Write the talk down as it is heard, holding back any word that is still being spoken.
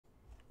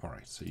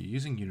Alright, so you're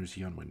using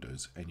Unity on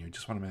Windows and you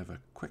just want to have a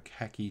quick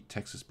hacky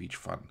text-to-speech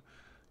fun.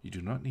 You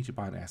do not need to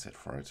buy an asset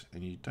for it,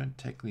 and you don't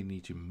technically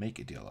need to make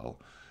a DLL.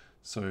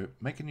 So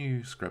make a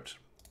new script,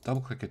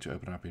 double click it to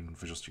open up in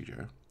Visual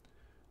Studio.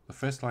 The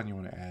first line you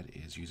want to add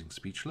is using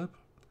SpeechLib.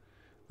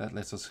 That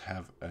lets us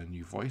have a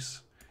new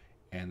voice,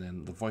 and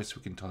then the voice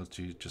we can tell it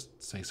to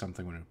just say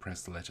something when we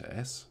press the letter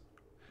S.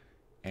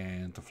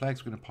 And the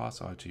flags we're going to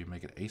pass are to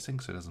make it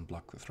async so it doesn't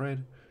block the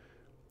thread,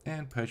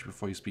 and purge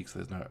before you speak so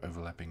there's no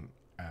overlapping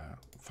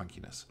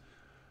funkiness.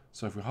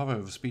 So if we hover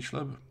over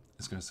SpeechLib,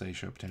 it's going to say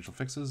show potential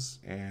fixes,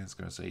 and it's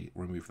going to say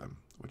remove them,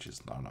 which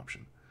is not an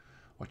option.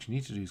 What you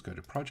need to do is go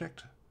to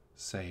project,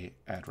 say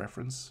add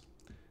reference,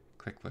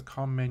 click the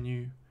COM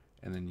menu,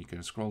 and then you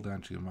can scroll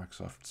down to the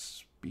Microsoft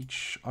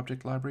Speech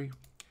Object Library.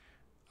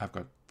 I've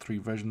got 3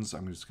 versions.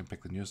 I'm just going to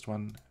pick the newest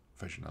one,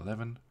 version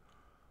 11. I'm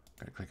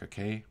going to click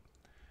OK.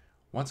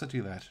 Once I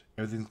do that,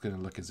 everything's going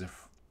to look as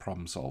if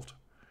problem solved.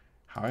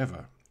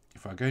 However,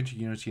 if I go into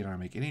Unity and I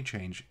make any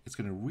change, it's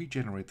going to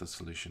regenerate the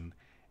solution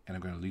and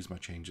I'm going to lose my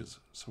changes.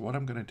 So what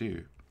I'm going to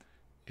do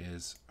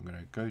is I'm going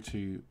to go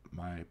to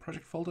my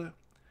project folder.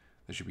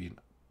 There should be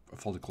a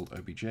folder called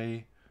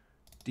obj,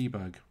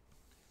 debug,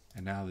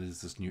 and now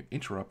there's this new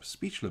interrupt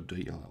SpeechLib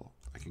DLL.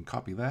 I can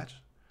copy that,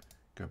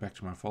 go back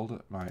to my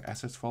folder, my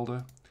assets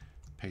folder,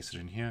 paste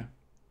it in here,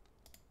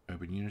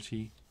 open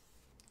Unity,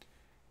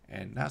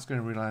 and now it's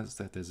going to realize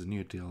that there's a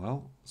new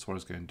DLL. So what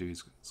it's going to do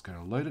is it's going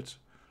to load it,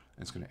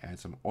 and it's going to add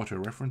some auto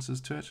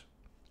references to it,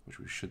 which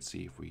we should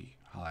see if we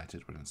highlight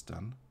it when it's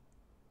done.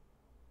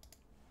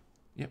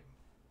 Yep.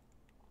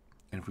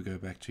 And if we go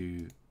back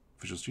to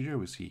Visual Studio,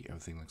 we see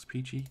everything looks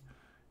peachy.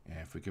 And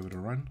if we give it a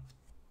run,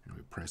 and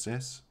we press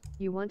S,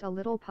 You want a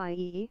little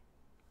pie?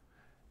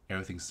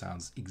 everything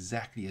sounds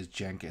exactly as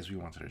jank as we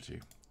wanted it to.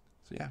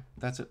 So yeah,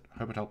 that's it.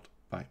 Hope it helped.